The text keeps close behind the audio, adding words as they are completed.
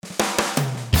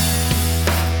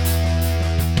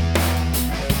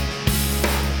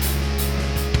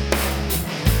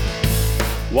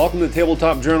Welcome to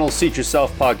Tabletop Journal's Seat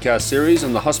Yourself podcast series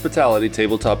on the hospitality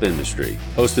tabletop industry.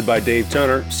 Hosted by Dave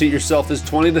Turner, Seat Yourself is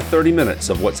 20 to 30 minutes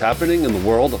of what's happening in the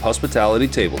world of hospitality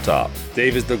tabletop.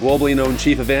 Dave is the globally known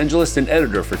chief evangelist and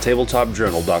editor for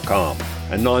tabletopjournal.com.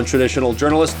 A non-traditional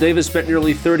journalist, Dave has spent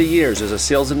nearly 30 years as a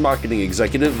sales and marketing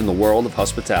executive in the world of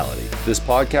hospitality. This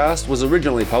podcast was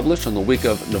originally published on the week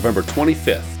of November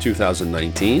 25th,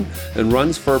 2019, and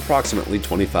runs for approximately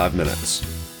 25 minutes.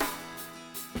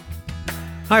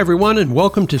 Hi, everyone, and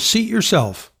welcome to Seat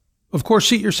Yourself. Of course,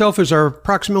 Seat Yourself is our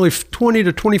approximately 20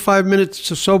 to 25 minutes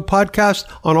or so podcast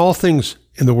on all things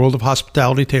in the world of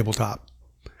hospitality tabletop.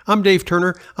 I'm Dave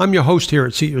Turner. I'm your host here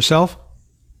at Seat Yourself.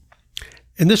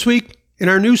 And this week, in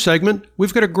our news segment,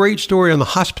 we've got a great story on the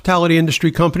hospitality industry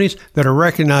companies that are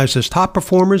recognized as top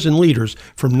performers and leaders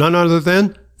from none other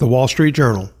than the Wall Street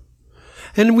Journal.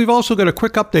 And we've also got a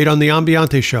quick update on the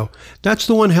Ambiente show. That's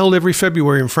the one held every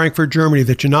February in Frankfurt, Germany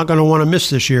that you're not going to want to miss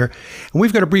this year. And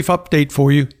we've got a brief update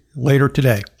for you later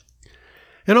today.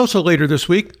 And also later this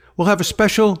week, we'll have a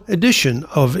special edition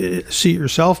of Seat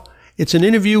Yourself. It's an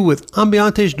interview with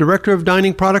Ambiente's Director of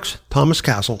Dining Products, Thomas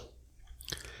Castle.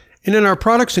 And in our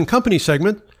products and company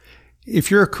segment,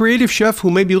 if you're a creative chef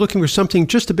who may be looking for something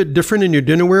just a bit different in your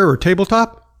dinnerware or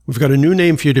tabletop, we've got a new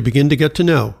name for you to begin to get to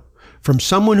know. From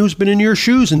someone who's been in your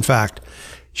shoes, in fact,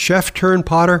 chef turned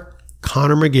potter,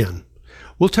 Connor McGinn.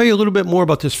 We'll tell you a little bit more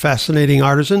about this fascinating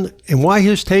artisan and why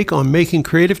his take on making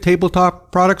creative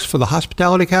tabletop products for the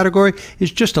hospitality category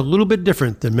is just a little bit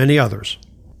different than many others.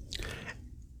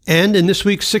 And in this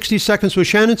week's 60 Seconds with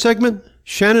Shannon segment,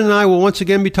 Shannon and I will once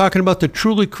again be talking about the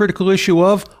truly critical issue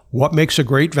of what makes a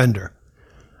great vendor.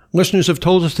 Listeners have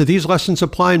told us that these lessons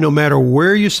apply no matter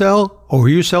where you sell or who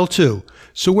you sell to.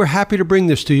 So we're happy to bring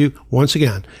this to you once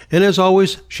again. And as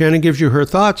always, Shannon gives you her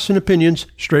thoughts and opinions,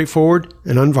 straightforward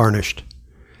and unvarnished.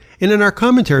 And in our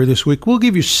commentary this week, we'll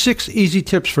give you 6 easy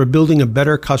tips for building a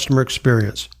better customer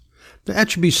experience.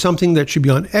 That should be something that should be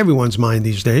on everyone's mind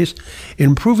these days.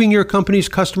 Improving your company's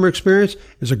customer experience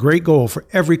is a great goal for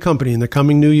every company in the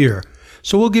coming new year.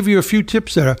 So we'll give you a few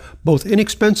tips that are both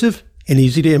inexpensive and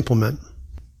easy to implement.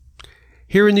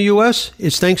 Here in the U.S.,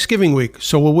 it's Thanksgiving week,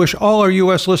 so we'll wish all our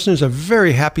U.S. listeners a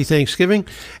very happy Thanksgiving.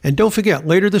 And don't forget,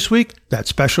 later this week, that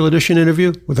special edition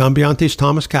interview with Ambiente's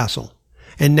Thomas Castle.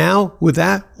 And now, with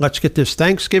that, let's get this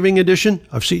Thanksgiving edition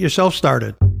of Seat Yourself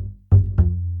started.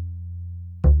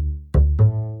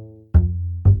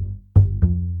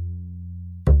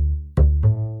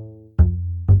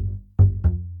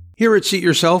 Here at Seat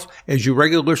Yourself, as you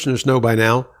regular listeners know by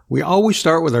now, we always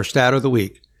start with our stat of the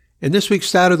week. And this week's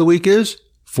stat of the week is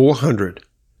 400.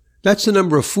 That's the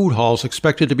number of food halls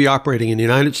expected to be operating in the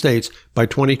United States by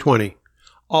 2020,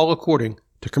 all according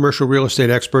to commercial real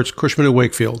estate experts Cushman &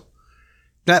 Wakefield.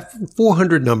 That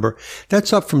 400 number,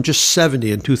 that's up from just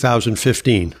 70 in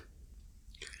 2015.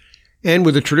 And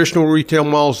with the traditional retail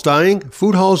malls dying,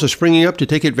 food halls are springing up to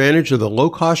take advantage of the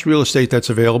low-cost real estate that's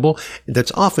available, and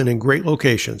that's often in great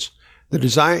locations.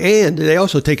 They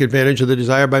also take advantage of the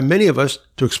desire by many of us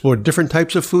to explore different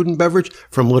types of food and beverage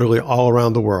from literally all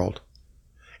around the world.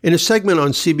 In a segment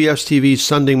on CBS TV's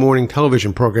Sunday morning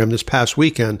television program this past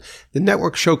weekend, the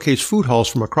network showcased food halls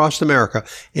from across America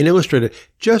and illustrated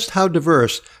just how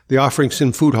diverse the offerings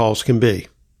in food halls can be.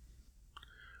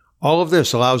 All of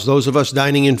this allows those of us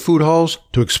dining in food halls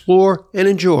to explore and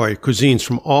enjoy cuisines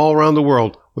from all around the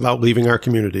world without leaving our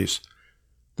communities.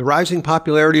 The rising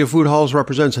popularity of food halls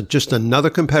represents just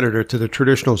another competitor to the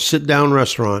traditional sit-down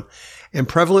restaurant, and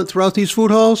prevalent throughout these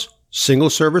food halls,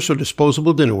 single-service or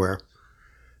disposable dinnerware.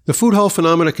 The food hall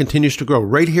phenomena continues to grow.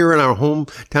 Right here in our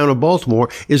hometown of Baltimore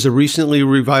is the recently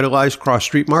revitalized Cross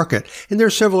Street Market, and there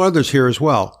are several others here as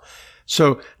well.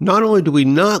 So not only do we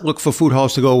not look for food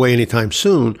halls to go away anytime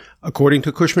soon, according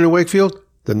to Cushman & Wakefield,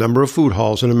 the number of food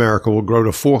halls in America will grow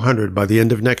to 400 by the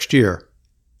end of next year.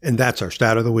 And that's our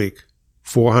stat of the week.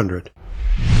 400.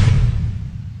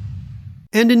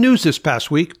 And in news this past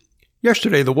week,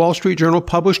 yesterday the Wall Street Journal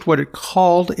published what it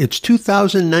called its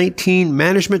 2019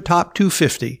 Management Top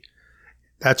 250.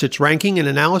 That's its ranking and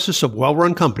analysis of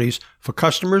well-run companies for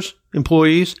customers,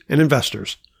 employees, and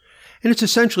investors. And it's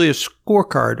essentially a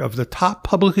scorecard of the top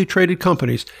publicly traded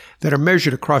companies that are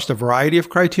measured across a variety of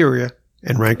criteria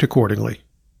and ranked accordingly.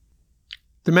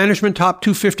 The Management Top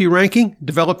 250 ranking,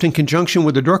 developed in conjunction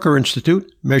with the Drucker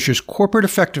Institute, measures corporate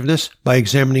effectiveness by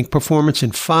examining performance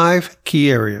in 5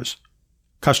 key areas: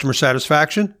 customer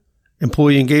satisfaction,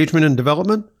 employee engagement and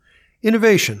development,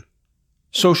 innovation,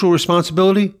 social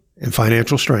responsibility, and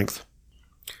financial strength.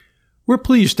 We're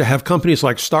pleased to have companies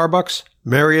like Starbucks,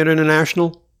 Marriott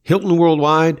International, Hilton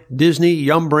Worldwide, Disney,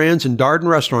 Yum Brands, and Darden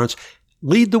Restaurants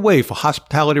lead the way for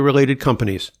hospitality-related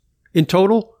companies. In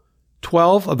total,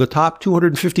 12 of the top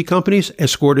 250 companies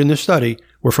as scored in this study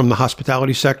were from the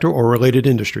hospitality sector or related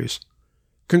industries.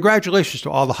 Congratulations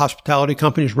to all the hospitality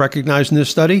companies recognized in this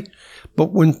study,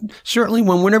 but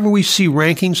whenever we see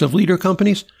rankings of leader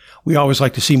companies, we always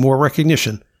like to see more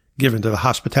recognition given to the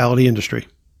hospitality industry.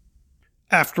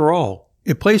 After all,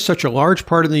 it plays such a large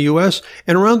part in the U.S.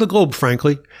 and around the globe,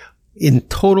 frankly, in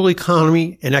total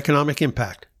economy and economic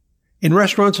impact. In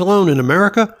restaurants alone in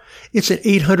America, it's an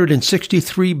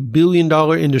 $863 billion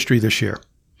industry this year,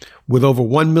 with over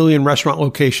 1 million restaurant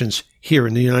locations here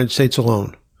in the United States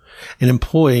alone, and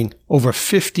employing over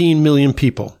 15 million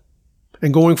people.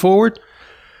 And going forward,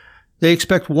 they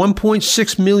expect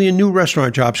 1.6 million new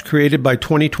restaurant jobs created by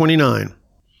 2029,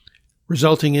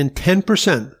 resulting in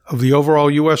 10% of the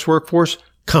overall U.S. workforce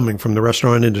coming from the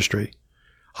restaurant industry.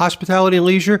 Hospitality and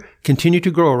leisure continue to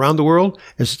grow around the world,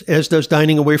 as does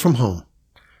dining away from home.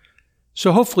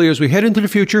 So hopefully, as we head into the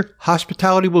future,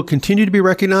 hospitality will continue to be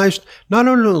recognized not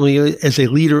only as a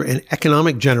leader in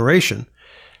economic generation,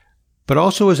 but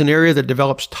also as an area that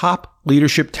develops top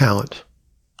leadership talent.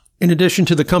 In addition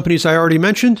to the companies I already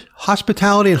mentioned,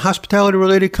 hospitality and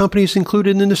hospitality-related companies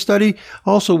included in the study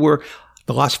also were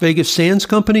the Las Vegas Sands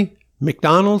Company,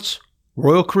 McDonald's,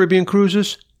 Royal Caribbean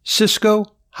Cruises,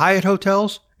 Cisco, Hyatt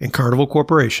Hotels, and Carnival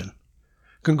Corporation.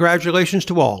 Congratulations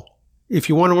to all. If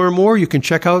you want to learn more, you can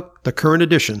check out the current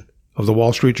edition of the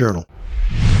Wall Street Journal.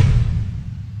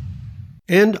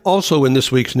 And also in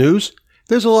this week's news,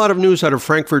 there's a lot of news out of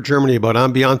Frankfurt, Germany about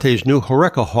Ambiente's new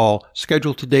HoReCa Hall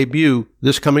scheduled to debut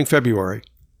this coming February.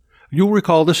 You'll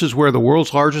recall this is where the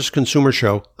world's largest consumer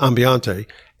show, Ambiente,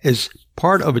 as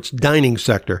part of its dining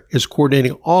sector, is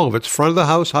coordinating all of its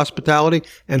front-of-the-house hospitality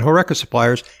and HoReCa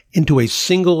suppliers into a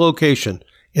single location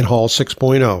in Hall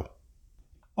 6.0.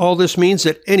 All this means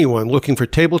that anyone looking for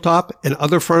tabletop and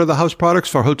other front-of-the-house products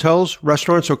for hotels,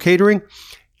 restaurants, or catering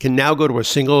can now go to a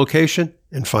single location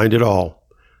and find it all.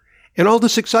 And all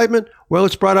this excitement, well,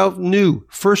 it's brought out new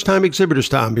first-time exhibitors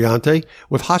to Ambiente,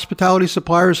 with hospitality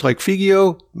suppliers like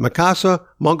Figio, Mikasa,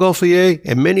 Montgolfier,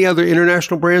 and many other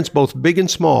international brands, both big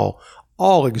and small,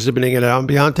 all exhibiting at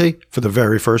Ambiente for the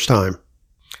very first time.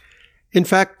 In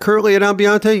fact, currently at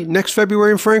Ambiente, next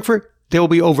February in Frankfurt, there will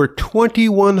be over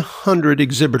 2,100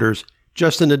 exhibitors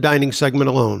just in the dining segment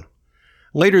alone.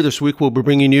 Later this week, we'll be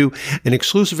bringing you an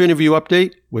exclusive interview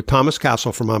update with Thomas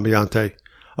Castle from Ambiente.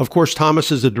 Of course,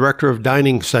 Thomas is the director of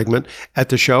dining segment at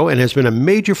the show and has been a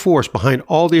major force behind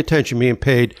all the attention being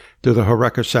paid to the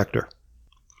HoReCa sector.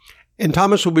 And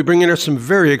Thomas will be bringing us some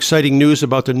very exciting news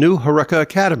about the new HoReCa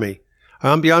Academy.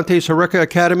 Ambiente's HoReCa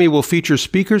Academy will feature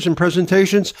speakers and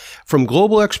presentations from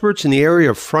global experts in the area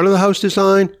of front-of-the-house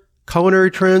design, culinary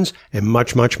trends, and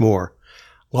much, much more.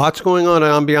 Lots going on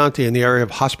at Ambiente in the area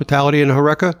of hospitality and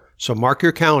HoReCa, so mark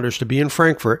your calendars to be in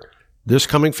Frankfurt this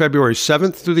coming February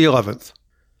 7th through the 11th.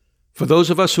 For those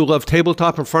of us who love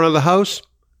tabletop in front of the house,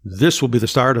 this will be the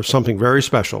start of something very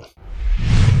special.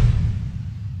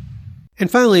 And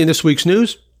finally, in this week's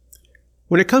news,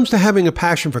 when it comes to having a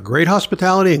passion for great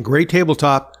hospitality and great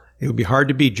tabletop, it would be hard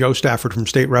to beat Joe Stafford from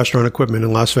State Restaurant Equipment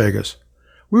in Las Vegas.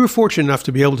 We were fortunate enough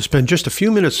to be able to spend just a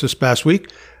few minutes this past week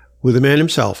with the man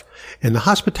himself. And the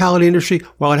hospitality industry,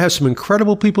 while it has some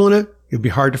incredible people in it, it would be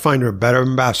hard to find a better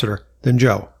ambassador than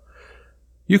Joe.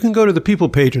 You can go to the People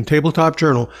page in Tabletop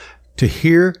Journal to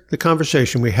hear the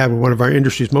conversation we had with one of our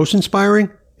industry's most inspiring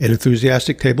and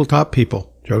enthusiastic tabletop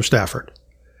people, Joe Stafford.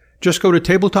 Just go to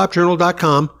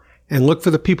tabletopjournal.com and look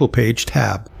for the People page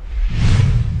tab.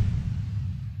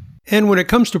 And when it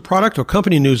comes to product or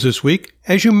company news this week,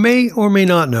 as you may or may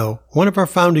not know, one of our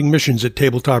founding missions at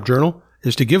Tabletop Journal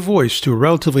is to give voice to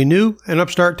relatively new and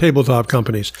upstart tabletop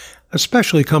companies,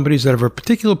 especially companies that have a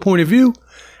particular point of view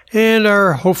and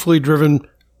are hopefully driven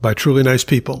by truly nice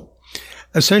people.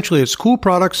 Essentially, it's cool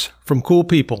products from cool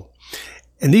people.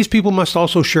 And these people must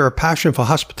also share a passion for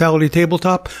hospitality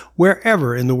tabletop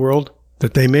wherever in the world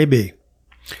that they may be.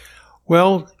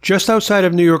 Well, just outside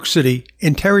of New York City,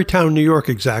 in Tarrytown, New York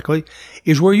exactly,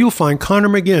 is where you'll find Connor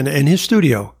McGinn and his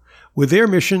studio with their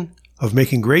mission of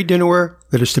making great dinnerware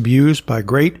that is to be used by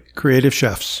great creative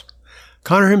chefs.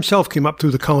 Connor himself came up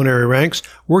through the culinary ranks,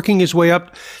 working his way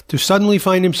up to suddenly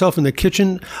find himself in the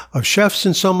kitchen of chefs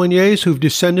and sommeliers who've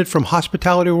descended from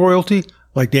hospitality royalty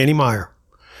like Danny Meyer.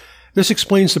 This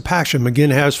explains the passion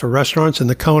McGinn has for restaurants and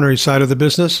the culinary side of the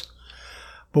business.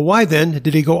 But why then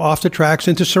did he go off the tracks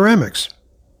into ceramics?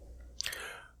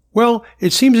 Well,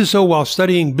 it seems as though while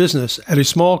studying business at a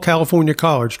small California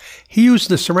college, he used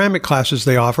the ceramic classes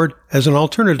they offered as an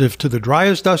alternative to the dry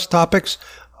as dust topics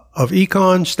of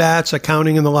econ, stats,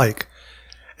 accounting, and the like.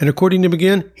 And according to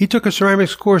McGinn, he took a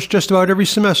ceramics course just about every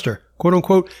semester, quote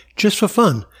unquote, just for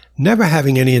fun, never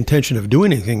having any intention of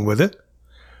doing anything with it.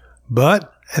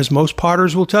 But, as most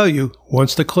potters will tell you,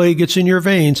 once the clay gets in your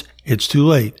veins, it's too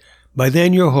late. By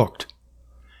then you're hooked.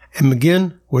 And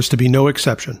McGinn was to be no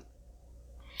exception.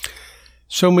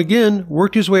 So McGinn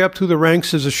worked his way up through the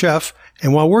ranks as a chef,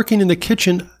 and while working in the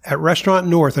kitchen at Restaurant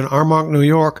North in Armonk, New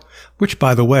York, which,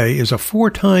 by the way, is a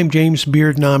 4-time James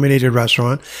Beard-nominated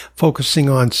restaurant focusing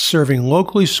on serving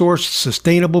locally sourced,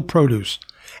 sustainable produce,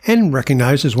 and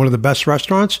recognized as one of the best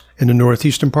restaurants in the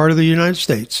northeastern part of the United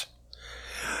States.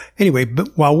 Anyway,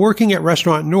 but while working at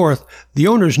Restaurant North, the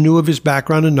owners knew of his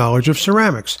background and knowledge of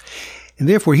ceramics, and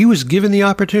therefore he was given the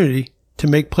opportunity to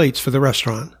make plates for the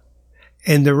restaurant.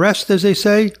 And the rest, as they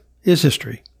say, is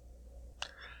history.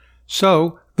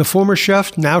 So, the former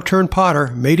chef, now turned potter,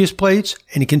 made his plates,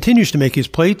 and he continues to make his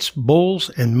plates,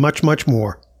 bowls, and much, much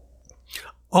more.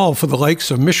 All for the likes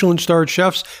of Michelin-starred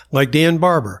chefs like Dan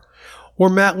Barber, or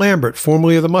Matt Lambert,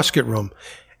 formerly of the Musket Room.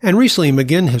 And recently,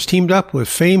 McGinn has teamed up with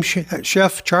famed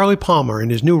chef Charlie Palmer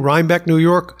in his new Rhinebeck, New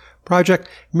York project,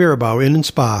 Mirabeau Inn &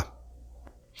 Spa.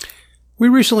 We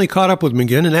recently caught up with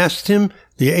McGinn and asked him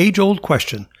the age-old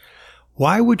question: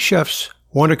 why would chefs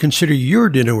want to consider your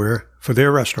dinnerware for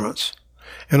their restaurants?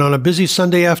 And on a busy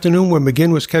Sunday afternoon when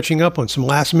McGinn was catching up on some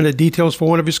last-minute details for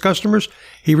one of his customers,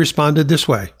 he responded this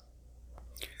way.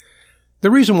 The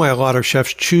reason why a lot of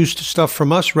chefs choose stuff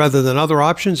from us rather than other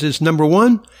options is, number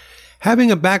one,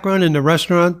 having a background in the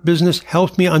restaurant business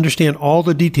helps me understand all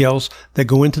the details that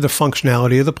go into the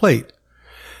functionality of the plate.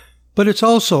 But it's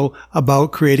also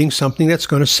about creating something that's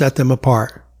going to set them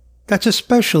apart. That's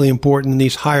especially important in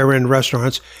these higher-end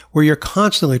restaurants where you're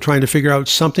constantly trying to figure out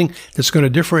something that's going to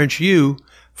differentiate you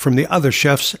from the other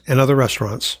chefs and other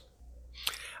restaurants.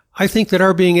 I think that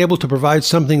our being able to provide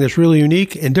something that's really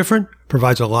unique and different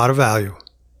provides a lot of value.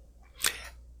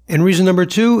 And reason number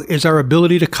two is our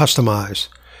ability to customize.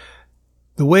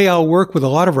 The way I'll work with a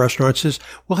lot of restaurants is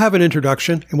we'll have an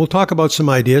introduction and we'll talk about some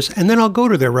ideas, and then I'll go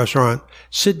to their restaurant,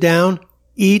 sit down,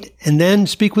 eat, and then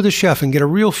speak with the chef and get a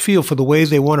real feel for the way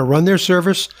they want to run their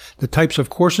service, the types of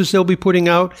courses they'll be putting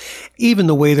out, even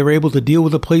the way they're able to deal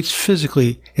with the plates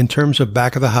physically in terms of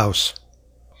back of the house.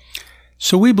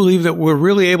 So we believe that we're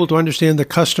really able to understand the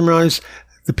customize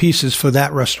the pieces for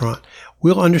that restaurant.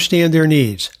 We'll understand their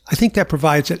needs. I think that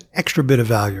provides an extra bit of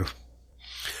value.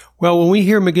 Well, when we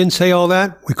hear McGinn say all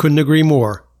that, we couldn't agree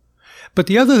more. But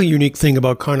the other unique thing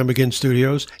about Conor McGinn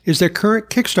Studios is their current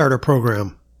Kickstarter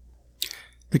program.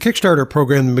 The Kickstarter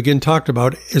program that McGinn talked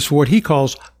about is what he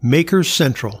calls Makers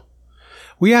Central.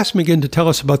 We asked McGinn to tell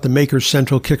us about the Makers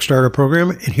Central Kickstarter program,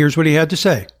 and here's what he had to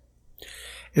say.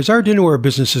 As our dinnerware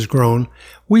business has grown,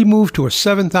 we moved to a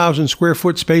 7,000 square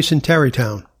foot space in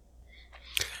Tarrytown.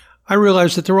 I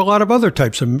realized that there were a lot of other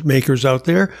types of makers out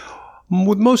there,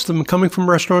 with most of them coming from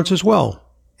restaurants as well,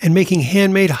 and making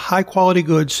handmade high-quality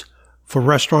goods for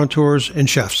restaurateurs and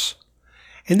chefs.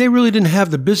 And they really didn't have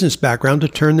the business background to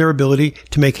turn their ability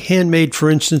to make handmade, for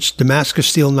instance, Damascus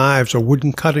steel knives or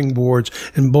wooden cutting boards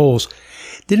and bowls.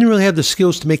 They didn't really have the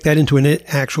skills to make that into an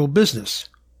actual business.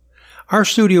 Our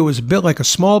studio is built like a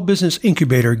small business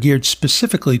incubator geared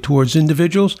specifically towards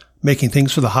individuals making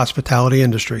things for the hospitality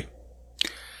industry.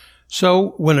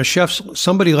 So when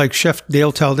somebody like Chef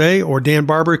Dale Talday or Dan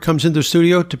Barber comes into the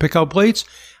studio to pick out plates,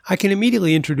 I can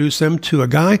immediately introduce them to a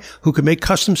guy who can make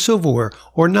custom silverware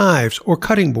or knives or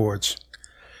cutting boards.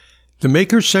 The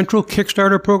Makers Central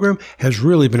Kickstarter program has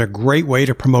really been a great way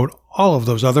to promote all of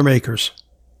those other makers.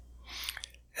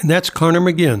 And that's Conor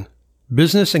McGinn,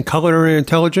 business and culinary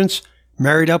intelligence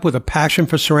married up with a passion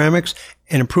for ceramics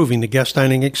and improving the guest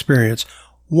dining experience,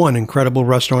 one incredible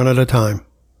restaurant at a time.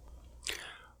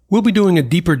 We'll be doing a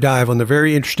deeper dive on the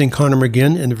very interesting Conor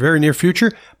McGinn in the very near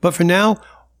future, but for now,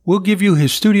 we'll give you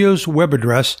his studio's web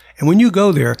address, and when you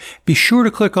go there, be sure to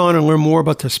click on and learn more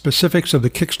about the specifics of the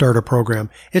Kickstarter program.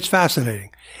 It's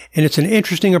fascinating, and it's an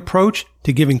interesting approach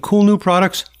to giving cool new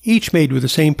products, each made with the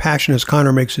same passion as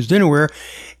Conor makes his dinnerware,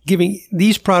 giving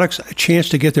these products a chance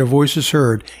to get their voices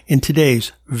heard in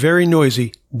today's very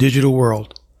noisy digital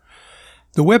world.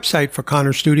 The website for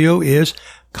Conor Studio is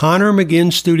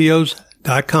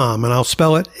ConorMcGinnStudios.com, and I'll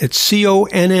spell it. It's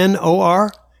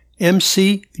CONNORMCGINN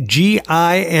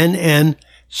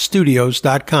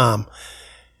Studios.com.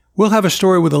 We'll have a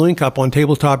story with a link up on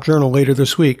Tabletop Journal later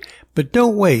this week, but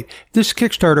don't wait. This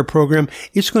Kickstarter program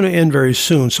is going to end very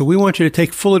soon, so we want you to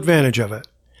take full advantage of it.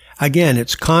 Again,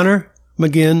 it's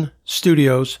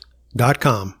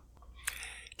ConorMcGinnStudios.com.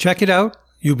 Check it out.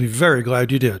 You'll be very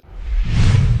glad you did.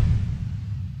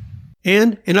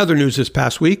 And in other news this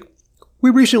past week, We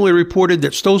recently reported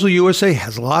that Stozel USA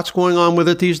has lots going on with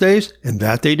it these days, and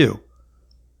that they do.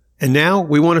 And now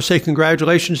we want to say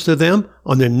congratulations to them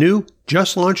on their new,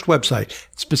 just launched website,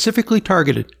 specifically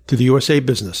targeted to the USA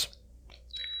business.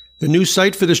 The new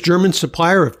site for this German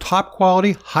supplier of top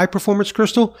quality, high performance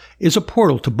crystal is a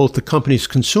portal to both the company's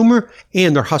consumer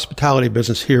and their hospitality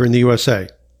business here in the USA.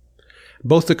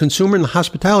 Both the consumer and the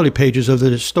hospitality pages of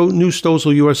the new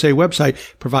Stozel USA website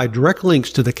provide direct links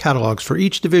to the catalogs for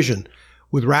each division,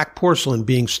 with Rack Porcelain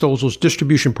being Stozel's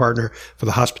distribution partner for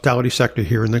the hospitality sector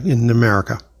here in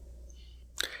America.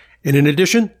 And in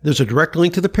addition, there's a direct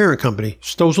link to the parent company,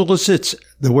 Stozel Lasitz,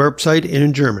 the website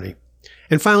in Germany.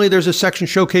 And finally, there's a section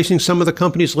showcasing some of the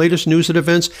company's latest news and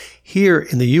events here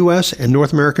in the U.S. and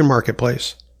North American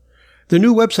marketplace. The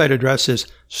new website address is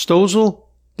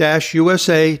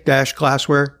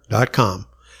stozel-usa-glassware.com.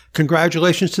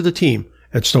 Congratulations to the team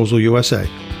at Stozel USA.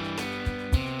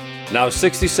 Now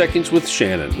 60 Seconds with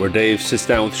Shannon, where Dave sits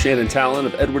down with Shannon Talon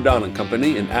of Edward Don &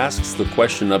 Company and asks the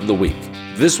question of the week.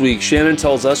 This week, Shannon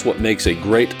tells us what makes a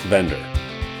great vendor.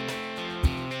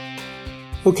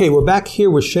 Okay, we're back here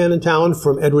with Shannon Talon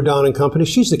from Edward Don & Company.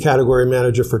 She's the category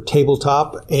manager for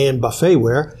tabletop and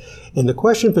buffetware. And the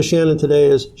question for Shannon today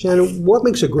is, Shannon, what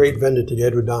makes a great vendor to the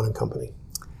Edward Don & Company?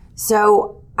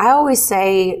 So I always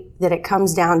say that it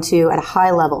comes down to, at a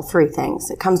high level, three things.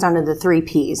 It comes down to the three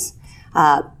Ps.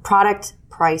 Product,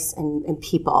 price, and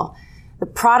people. The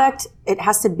product, it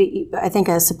has to be, I think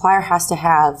a supplier has to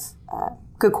have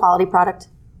good quality product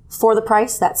for the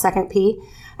price, that second P.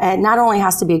 It not only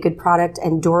has to be a good product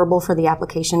and durable for the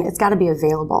application, it's got to be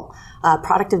available.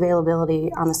 Product availability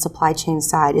on the supply chain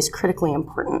side is critically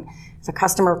important. If a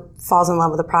customer falls in love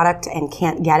with a product and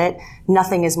can't get it,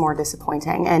 nothing is more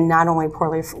disappointing, and not only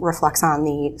poorly reflects on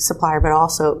the supplier, but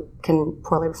also can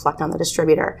poorly reflect on the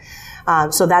distributor.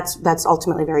 So that's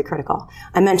ultimately very critical.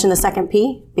 I mentioned the second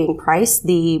P being price.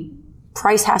 The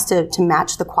price has to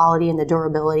match the quality and the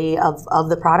durability of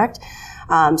the product.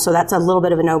 So that's a little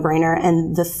bit of a no-brainer.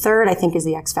 And the third, I think, is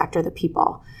the X factor, the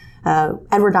people.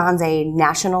 Edward Don's a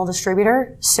national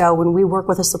distributor, so when we work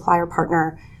with a supplier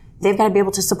partner, they've got to be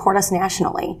able to support us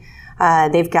nationally.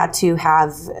 They've got to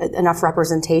have enough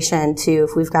representation to,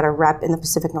 if we've got a rep in the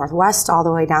Pacific Northwest all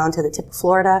the way down to the tip of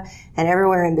Florida and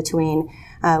everywhere in between,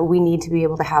 we need to be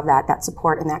able to have that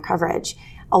support and that coverage.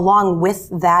 Along with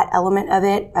that element of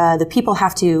it, the people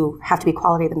have to be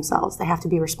quality themselves. They have to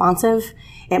be responsive.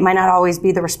 It might not always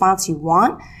be the response you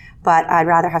want, but I'd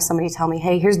rather have somebody tell me,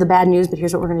 hey, here's the bad news, but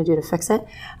here's what we're going to do to fix it.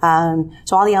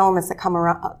 So all the elements that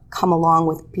come along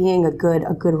with being a good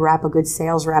rep, a good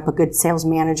sales rep, a good sales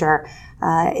manager,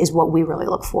 is what we really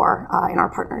look for in our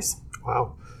partners.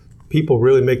 Wow. People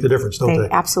really make the difference, don't they?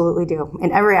 They absolutely do.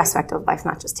 In every aspect of life,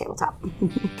 not just tabletop.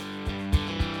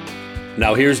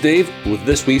 Now here's Dave with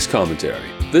this week's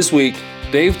commentary. This week,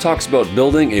 Dave talks about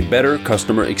building a better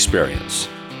customer experience.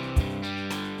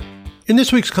 In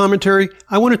this week's commentary,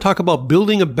 I want to talk about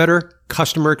building a better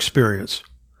customer experience.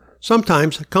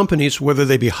 Sometimes companies, whether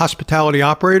they be hospitality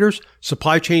operators,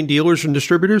 supply chain dealers and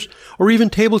distributors, or even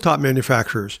tabletop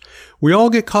manufacturers, we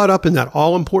all get caught up in that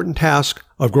all-important task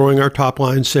of growing our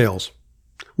top-line sales,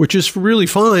 which is really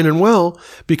fine and well,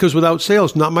 because without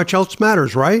sales, not much else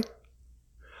matters, right?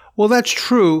 Well, that's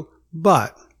true,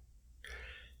 but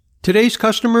today's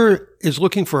customer is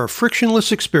looking for a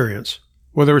frictionless experience,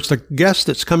 whether it's the guest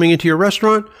that's coming into your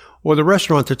restaurant or the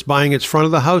restaurant that's buying its front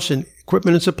of the house and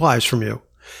equipment and supplies from you.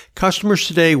 Customers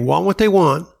today want what they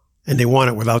want, and they want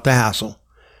it without the hassle.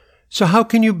 So how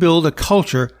can you build a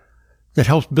culture that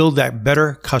helps build that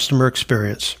better customer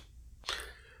experience?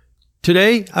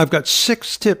 Today, I've got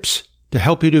 6 tips to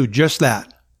help you do just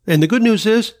that. And the good news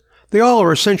is, they all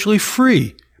are essentially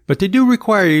free, but they do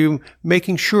require you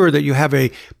making sure that you have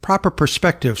a proper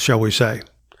perspective, shall we say.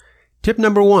 Tip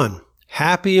number 1,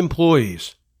 happy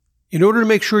employees. In order to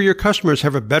make sure your customers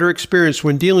have a better experience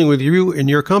when dealing with you and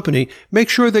your company, make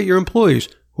sure that your employees,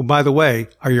 who, by the way,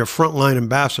 are your frontline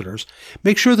ambassadors,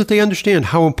 make sure that they understand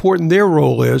how important their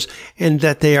role is and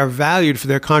that they are valued for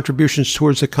their contributions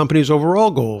towards the company's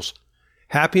overall goals.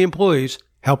 Happy employees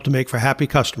help to make for happy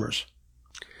customers.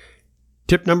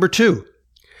 Tip number 2,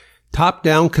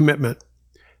 top-down commitment.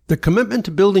 The commitment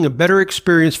to building a better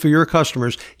experience for your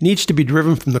customers needs to be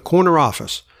driven from the corner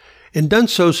office, and done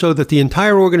so that the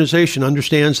entire organization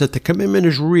understands that the commitment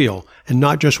is real and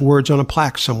not just words on a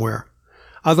plaque somewhere.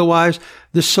 Otherwise,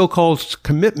 this so-called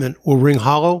commitment will ring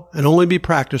hollow and only be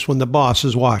practiced when the boss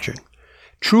is watching.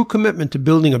 True commitment to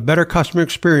building a better customer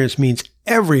experience means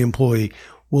every employee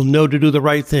will know to do the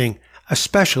right thing,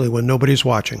 especially when nobody's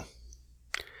watching.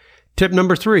 Tip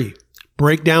number 3,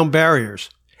 break down barriers.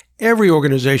 Every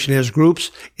organization has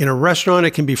groups. In a restaurant,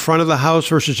 it can be front of the house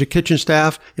versus the kitchen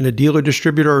staff. In a dealer,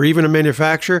 distributor, or even a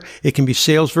manufacturer, it can be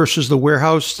sales versus the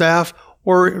warehouse staff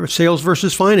or sales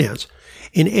versus finance.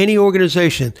 In any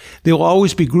organization, there will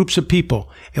always be groups of people.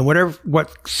 And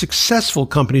what successful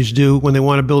companies do when they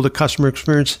want to build a customer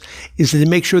experience is they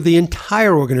make sure the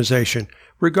entire organization,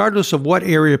 regardless of what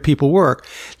area people work,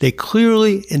 they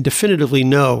clearly and definitively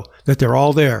know that they're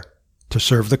all there to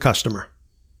serve the customer.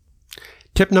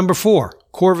 Tip number 4,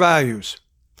 core values.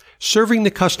 Serving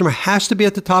the customer has to be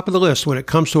at the top of the list when it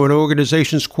comes to an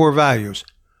organization's core values.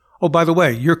 Oh, by the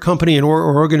way, your company and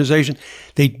or organization,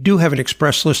 they do have an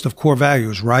express list of core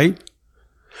values, right?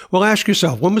 Well, ask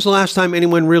yourself, when was the last time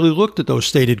anyone really looked at those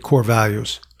stated core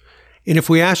values? And if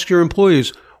we ask your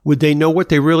employees, would they know what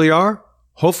they really are?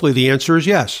 Hopefully the answer is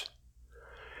yes.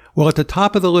 Well, at the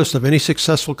top of the list of any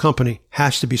successful company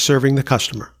has to be serving the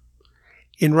customer.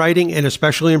 In writing and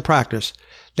especially in practice,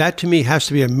 that to me has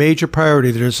to be a major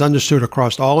priority that is understood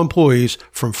across all employees,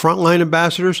 from frontline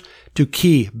ambassadors to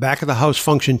key back-of-the-house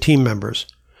function team members.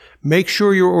 Make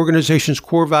sure your organization's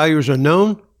core values are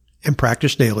known and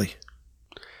practiced daily.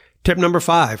 Tip number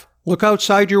 5, look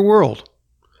outside your world.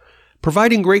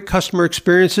 Providing great customer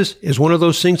experiences is one of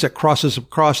those things that crosses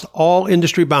across all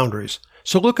industry boundaries.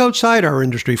 So look outside our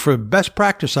industry for best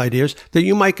practice ideas that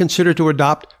you might consider to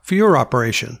adopt for your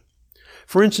operation.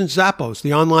 For instance, Zappos,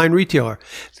 the online retailer,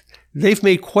 they've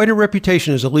made quite a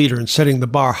reputation as a leader in setting the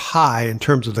bar high in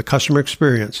terms of the customer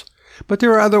experience. But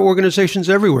there are other organizations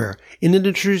everywhere, in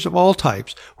industries of all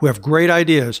types, who have great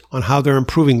ideas on how they're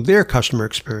improving their customer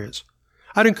experience.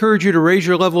 I'd encourage you to raise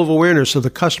your level of awareness of the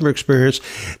customer experience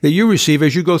that you receive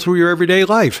as you go through your everyday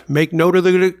life. Make note of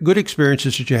the good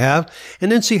experiences that you have,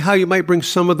 and then see how you might bring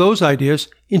some of those ideas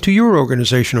into your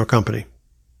organization or company.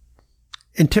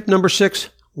 And tip number 6,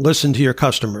 listen to your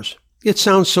customers. It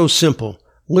sounds so simple.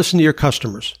 Listen to your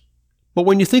customers. But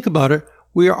when you think about it,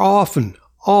 we are often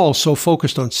all so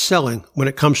focused on selling when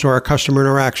it comes to our customer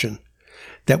interaction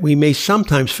that we may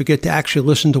sometimes forget to actually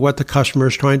listen to what the customer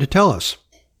is trying to tell us.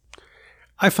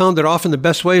 I found that often the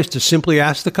best way is to simply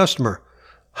ask the customer,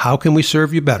 how can we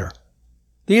serve you better?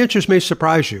 The answers may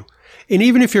surprise you. And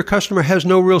even if your customer has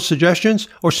no real suggestions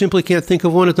or simply can't think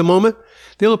of one at the moment,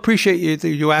 they'll appreciate you that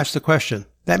you asked the question.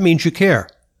 That means you care.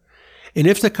 And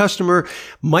if the customer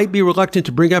might be reluctant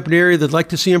to bring up an area they'd like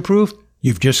to see improved,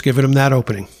 you've just given them that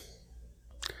opening.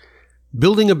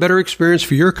 Building a better experience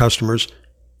for your customers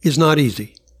is not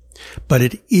easy, but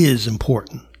it is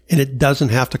important, and it doesn't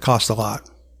have to cost a lot.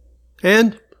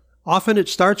 And often it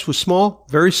starts with small,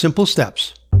 very simple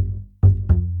steps.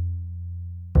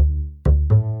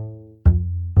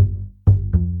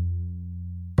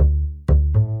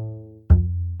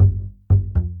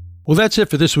 Well, that's it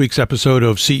for this week's episode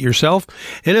of Seat Yourself.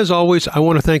 And as always, I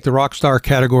want to thank the Rockstar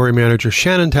Category Manager,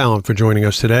 Shannon Talent, for joining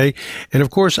us today. And of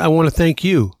course, I want to thank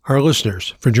you, our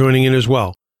listeners, for joining in as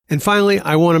well. And finally,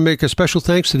 I want to make a special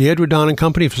thanks to the Edward Don &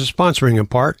 Company for sponsoring in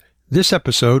part this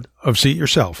episode of Seat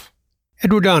Yourself.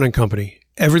 Edward Don & Company,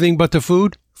 everything but the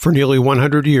food for nearly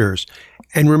 100 years.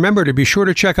 And remember to be sure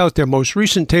to check out their most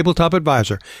recent Tabletop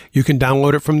Advisor. You can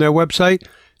download it from their website,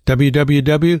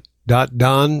 www.don.com.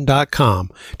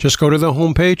 Just go to the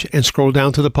homepage and scroll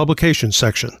down to the publications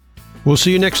section. We'll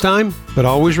see you next time, but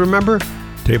always remember,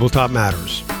 tabletop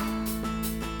matters.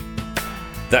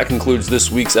 That concludes this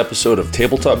week's episode of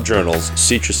Tabletop Journal's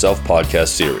Seat Yourself podcast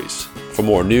series. For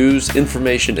more news,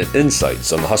 information, and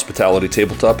insights on the hospitality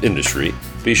tabletop industry,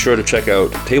 be sure to check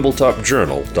out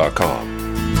tabletopjournal.com.